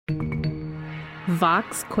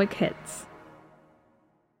Vox Quick Hits.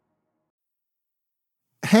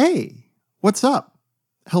 Hey, what's up?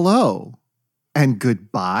 Hello. And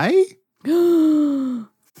goodbye?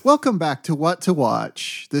 Welcome back to What to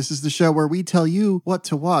Watch. This is the show where we tell you what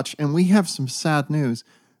to watch, and we have some sad news.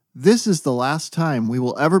 This is the last time we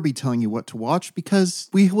will ever be telling you what to watch because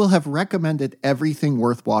we will have recommended everything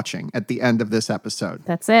worth watching at the end of this episode.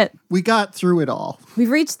 That's it. We got through it all. We've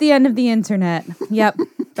reached the end of the internet. Yep,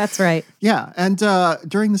 that's right. Yeah, and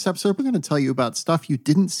during this episode, we're going to tell you about stuff you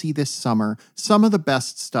didn't see this summer, some of the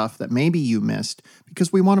best stuff that maybe you missed,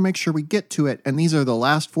 because we want to make sure we get to it, and these are the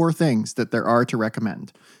last 4 things that there are to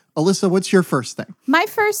recommend. Alyssa, what's your first thing? My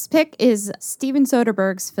first pick is Steven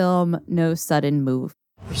Soderbergh's film, No Sudden Move.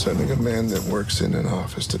 We're sending a man that works in an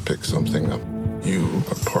office to pick something up. You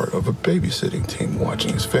are part of a babysitting team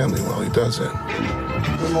watching his family while he does it.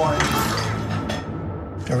 Good morning.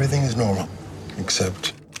 Everything is normal,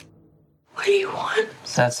 except... What do you want?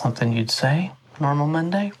 Is that something you'd say? Normal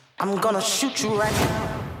Monday? I'm gonna shoot you right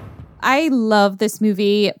now. I love this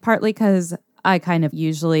movie, partly because I kind of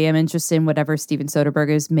usually am interested in whatever Steven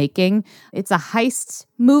Soderbergh is making. It's a heist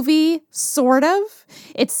movie, sort of.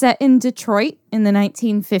 It's set in Detroit in the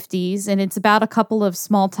 1950s, and it's about a couple of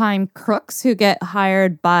small-time crooks who get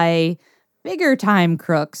hired by bigger-time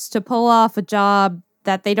crooks to pull off a job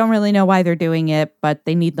that they don't really know why they're doing it, but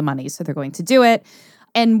they need the money, so they're going to do it.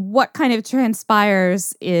 And what kind of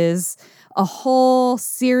transpires is a whole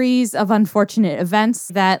series of unfortunate events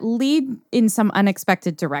that lead in some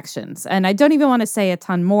unexpected directions. And I don't even want to say a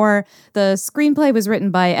ton more. The screenplay was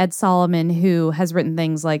written by Ed Solomon, who has written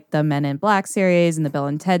things like the Men in Black series and the Bill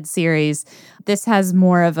and Ted series. This has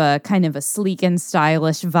more of a kind of a sleek and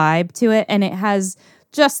stylish vibe to it, and it has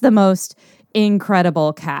just the most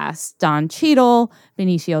incredible cast. Don Cheadle,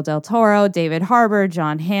 Benicio del Toro, David Harbour,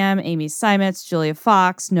 John Hamm, Amy Seimetz, Julia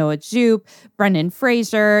Fox, Noah Jupe, Brendan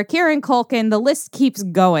Fraser, Kieran Culkin. The list keeps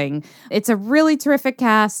going. It's a really terrific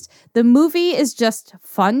cast. The movie is just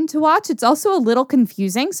fun to watch. It's also a little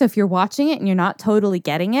confusing, so if you're watching it and you're not totally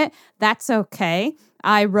getting it, that's okay.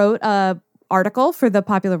 I wrote a article for the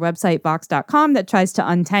popular website Vox.com that tries to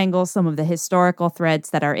untangle some of the historical threads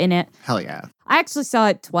that are in it. Hell yeah. I actually saw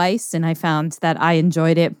it twice, and I found that I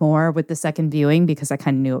enjoyed it more with the second viewing because I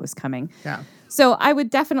kind of knew it was coming. Yeah. So I would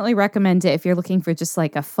definitely recommend it if you're looking for just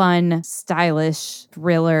like a fun, stylish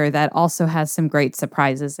thriller that also has some great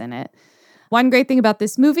surprises in it. One great thing about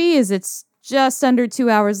this movie is it's just under 2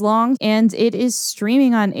 hours long, and it is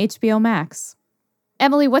streaming on HBO Max.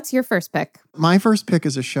 Emily, what's your first pick? My first pick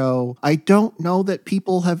is a show I don't know that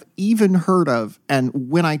people have even heard of. And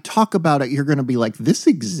when I talk about it, you're going to be like, this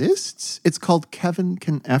exists? It's called Kevin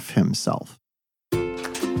Can F Himself.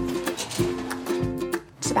 It's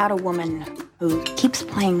about a woman who keeps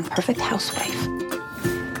playing perfect housewife.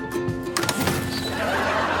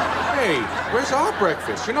 Hey, where's our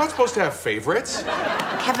breakfast? You're not supposed to have favorites.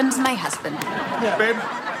 Kevin's my husband. Yeah. Babe,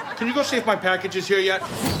 can you go see if my package is here yet?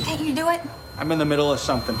 Can't you do it? I'm in the middle of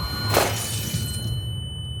something.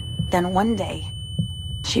 Then one day,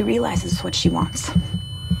 she realizes what she wants.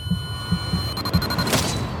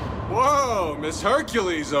 Whoa, Miss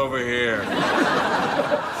Hercules over here.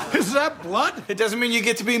 Is that blood? It doesn't mean you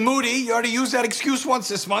get to be moody. You already used that excuse once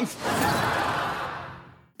this month.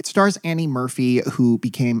 It stars Annie Murphy, who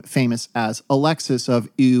became famous as Alexis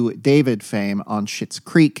of Ew David fame on Schitt's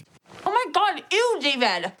Creek. Oh my God, ew,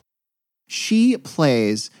 David. She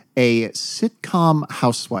plays a sitcom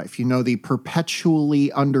housewife, you know, the perpetually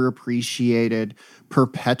underappreciated,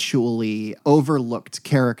 perpetually overlooked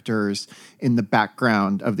characters in the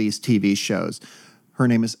background of these TV shows. Her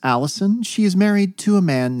name is Allison. She is married to a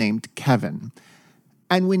man named Kevin.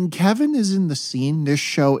 And when Kevin is in the scene, this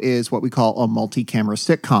show is what we call a multi-camera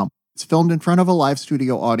sitcom. It's filmed in front of a live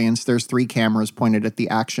studio audience. There's 3 cameras pointed at the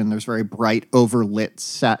action. There's very bright, overlit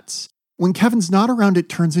sets. When Kevin's not around, it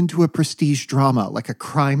turns into a prestige drama, like a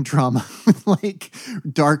crime drama with like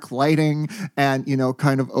dark lighting and, you know,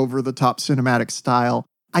 kind of over-the-top cinematic style.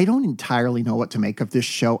 I don't entirely know what to make of this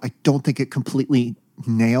show. I don't think it completely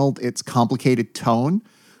nailed its complicated tone.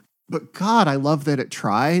 But God, I love that it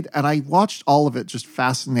tried. And I watched all of it just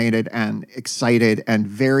fascinated and excited and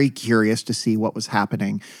very curious to see what was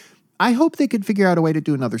happening. I hope they could figure out a way to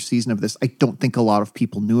do another season of this. I don't think a lot of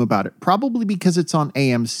people knew about it, probably because it's on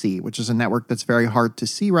AMC, which is a network that's very hard to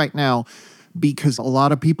see right now because a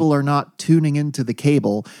lot of people are not tuning into the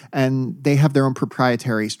cable and they have their own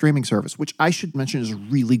proprietary streaming service, which I should mention is a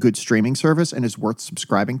really good streaming service and is worth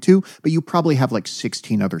subscribing to, but you probably have like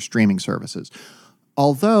 16 other streaming services.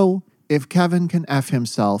 Although, if Kevin Can F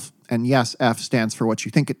Himself, and yes, F stands for what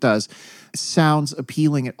you think it does, sounds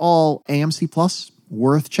appealing at all, AMC Plus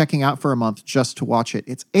worth checking out for a month just to watch it.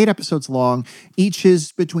 It's 8 episodes long. Each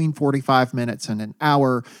is between 45 minutes and an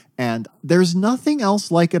hour, and there's nothing else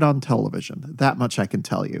like it on television. That much I can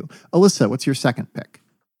tell you. Alyssa, what's your second pick?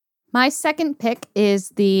 My second pick is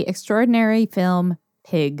the extraordinary film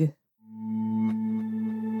Pig.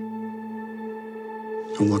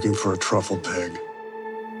 I'm looking for a truffle pig.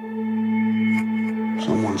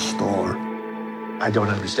 Someone stole her. I don't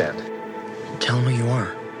understand. Tell me who you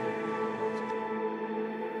are.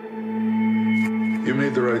 You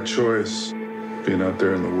made the right choice being out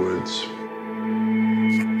there in the woods.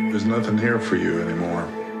 There's nothing here for you anymore.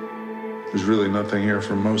 There's really nothing here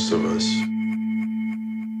for most of us.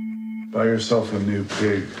 Buy yourself a new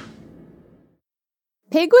pig.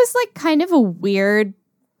 Pig was like kind of a weird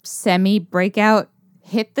semi-breakout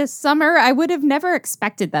hit this summer. I would have never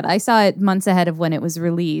expected that. I saw it months ahead of when it was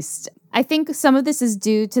released. I think some of this is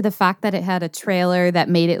due to the fact that it had a trailer that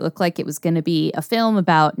made it look like it was going to be a film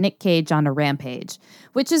about Nick Cage on a rampage,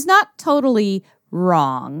 which is not totally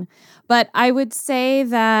wrong. But I would say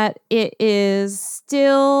that it is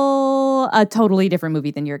still a totally different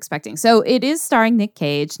movie than you're expecting. So it is starring Nick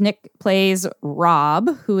Cage. Nick plays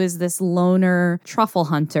Rob, who is this loner truffle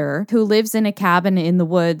hunter who lives in a cabin in the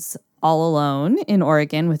woods all alone in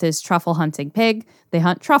Oregon with his truffle hunting pig. They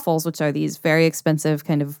hunt truffles, which are these very expensive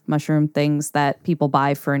kind of mushroom things that people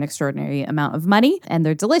buy for an extraordinary amount of money, and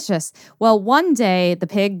they're delicious. Well, one day the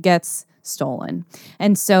pig gets stolen.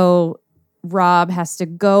 And so Rob has to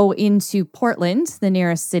go into Portland, the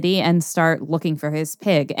nearest city, and start looking for his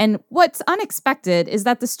pig. And what's unexpected is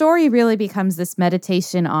that the story really becomes this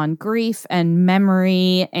meditation on grief and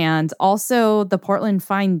memory and also the Portland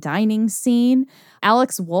fine dining scene.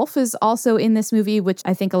 Alex Wolff is also in this movie, which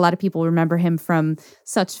I think a lot of people remember him from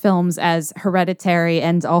such films as Hereditary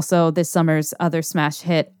and also this summer's other smash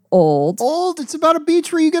hit, Old. Old? It's about a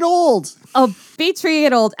beach where you get old. A beach where you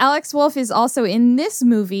get old. Alex Wolff is also in this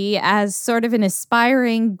movie as sort of an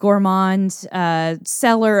aspiring gourmand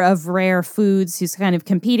seller of rare foods who's kind of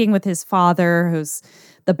competing with his father, who's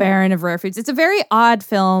the Baron of Rare Foods. It's a very odd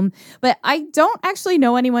film, but I don't actually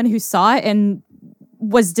know anyone who saw it and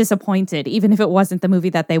was disappointed, even if it wasn't the movie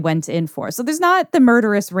that they went in for. So there's not the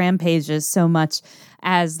murderous rampages so much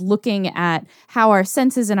as looking at how our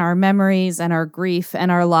senses and our memories and our grief and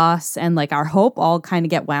our loss and like our hope all kind of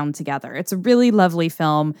get wound together. It's a really lovely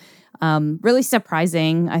film, really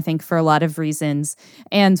surprising, I think, for a lot of reasons.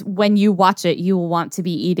 And when you watch it, you will want to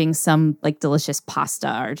be eating some like delicious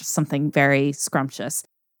pasta or just something very scrumptious.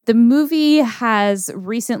 The movie has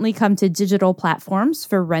recently come to digital platforms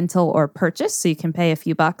for rental or purchase, so you can pay a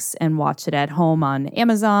few bucks and watch it at home on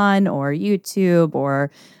Amazon or YouTube or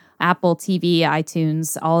Apple TV,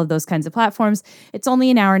 iTunes, all of those kinds of platforms. It's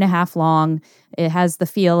only an hour and a half long. It has the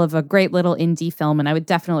feel of a great little indie film, and I would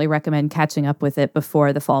definitely recommend catching up with it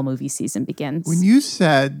before the fall movie season begins. When you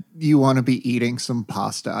said you want to be eating some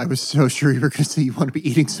pasta, I was so sure you were going to say you want to be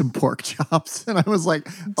eating some pork chops, and I was like,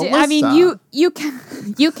 Alyssa. I mean, you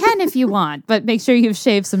can if you want, but make sure you've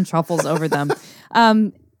shaved some truffles over them.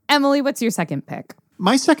 Emily, what's your second pick?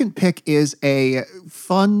 My second pick is a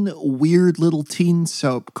fun, weird little teen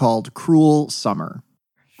soap called Cruel Summer.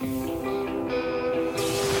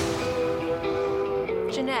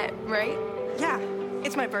 Jeanette, right? Yeah,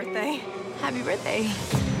 it's my birthday. Happy birthday.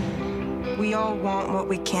 We all want what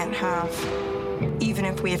we can't have, even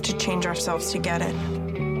if we have to change ourselves to get it.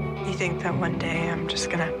 You think that one day I'm just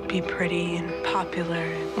gonna be pretty and popular?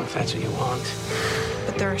 Well, if that's what you want.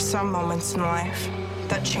 But there are some moments in life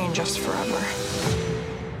that change us forever.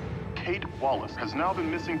 Kate Wallace has now been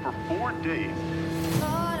missing for 4 days.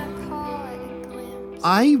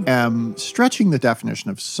 I am stretching the definition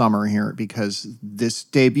of summer here because this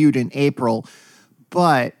debuted in April,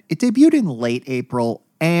 but it debuted in late April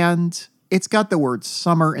and it's got the word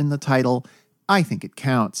summer in the title. I think it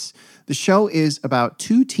counts. The show is about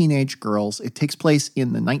 2 teenage girls. It takes place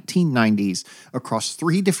in the 1990s across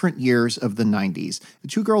 3 different years of the 90s. The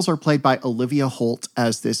 2 girls are played by Olivia Holt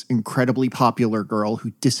as this incredibly popular girl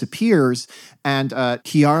who disappears, and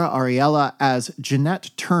Kiara Ariella as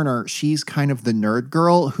Jeanette Turner. She's kind of the nerd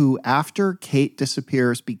girl who, after Kate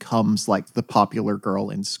disappears, becomes like the popular girl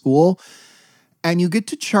in school. And you get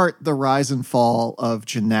to chart the rise and fall of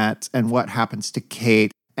Jeanette and what happens to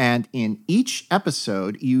Kate. And in each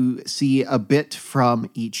episode, you see a bit from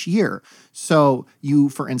each year. So you,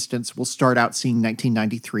 for instance, will start out seeing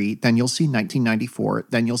 1993, then you'll see 1994,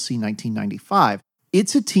 then you'll see 1995.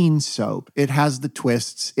 It's a teen soap. It has the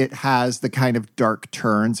twists. It has the kind of dark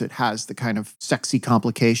turns. It has the kind of sexy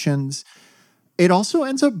complications. It also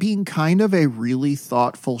ends up being kind of a really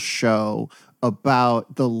thoughtful show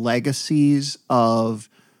about the legacies of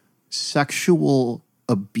sexual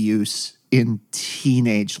abuse in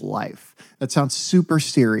teenage life. That sounds super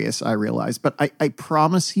serious, I realize, but I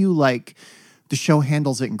promise you, like, the show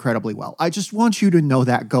handles it incredibly well. I just want you to know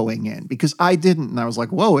that going in, because I didn't, and I was like,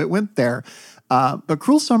 whoa, it went there. But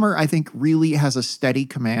Cruel Summer, I think, really has a steady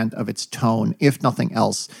command of its tone, if nothing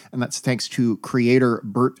else, and that's thanks to creator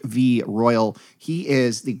Bert V. Royal. He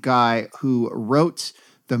is the guy who wrote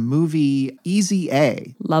the movie Easy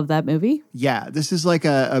A. Love that movie. Yeah, this is like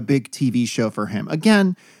a big TV show for him.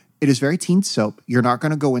 Again, it is very teen soap. You're not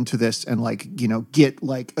going to go into this and get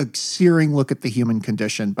like a searing look at the human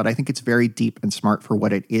condition, but I think it's very deep and smart for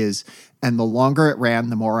what it is. And the longer it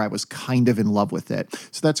ran, the more I was kind of in love with it.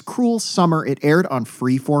 So that's Cruel Summer. It aired on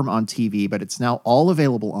Freeform on TV, but it's now all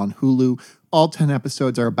available on Hulu. All 10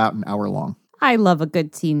 episodes are about an hour long. I love a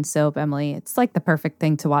good teen soap, Emily. It's like the perfect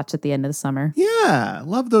thing to watch at the end of the summer. Yeah,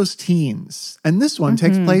 love those teens. And this one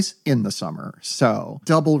takes place in the summer, so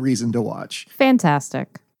double reason to watch.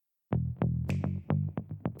 Fantastic.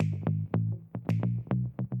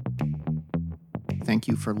 Thank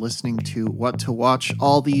you for listening to What to Watch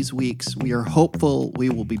all these weeks. We are hopeful we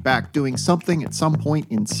will be back doing something at some point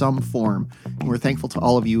in some form. And we're thankful to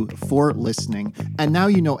all of you for listening. And now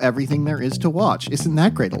you know everything there is to watch. Isn't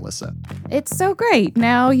that great, Alyssa? It's so great.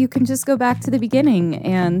 Now you can just go back to the beginning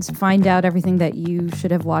and find out everything that you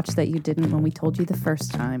should have watched that you didn't when we told you the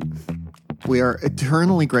first time. We are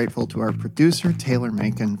eternally grateful to our producer, Taylor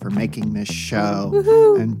Macon, for making this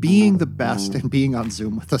show and being the best and being on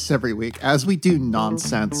Zoom with us every week as we do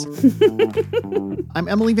nonsense. I'm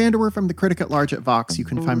Emily Vanderwerf. I'm the critic at large at Vox. You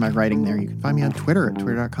can find my writing there. You can find me on Twitter at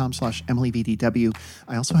twitter.com/EmilyVDW.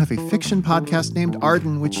 I also have a fiction podcast named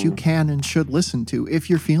Arden, which you can and should listen to if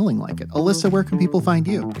you're feeling like it. Alyssa, where can people find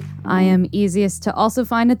you? I am easiest to also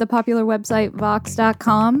find at the popular website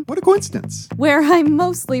Vox.com. What a coincidence. Where I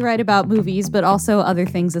mostly write about movies, but also other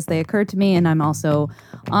things as they occur to me. And I'm also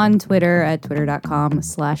on Twitter at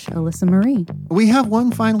twitter.com/Alyssa Marie. We have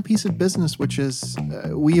one final piece of business, which is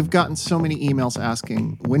we have gotten so many emails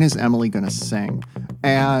asking, when is Emily going to sing?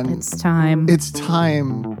 And it's time. It's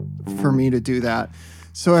time for me to do that.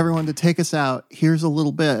 So everyone, to take us out, here's a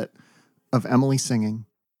little bit of Emily singing.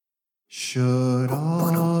 Should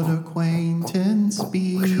old acquaintance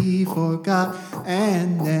be forgot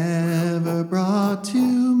and never brought to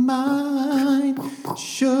mind?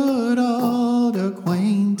 Should old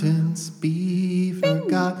acquaintance be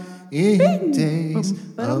forgot in days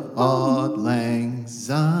of auld lang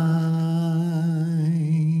syne?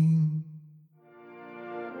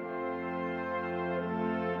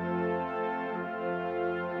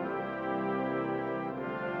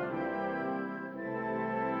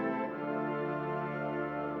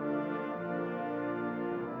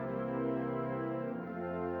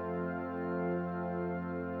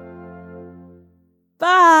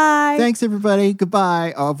 Bye. Thanks, everybody.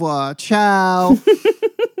 Goodbye. Au revoir. Ciao.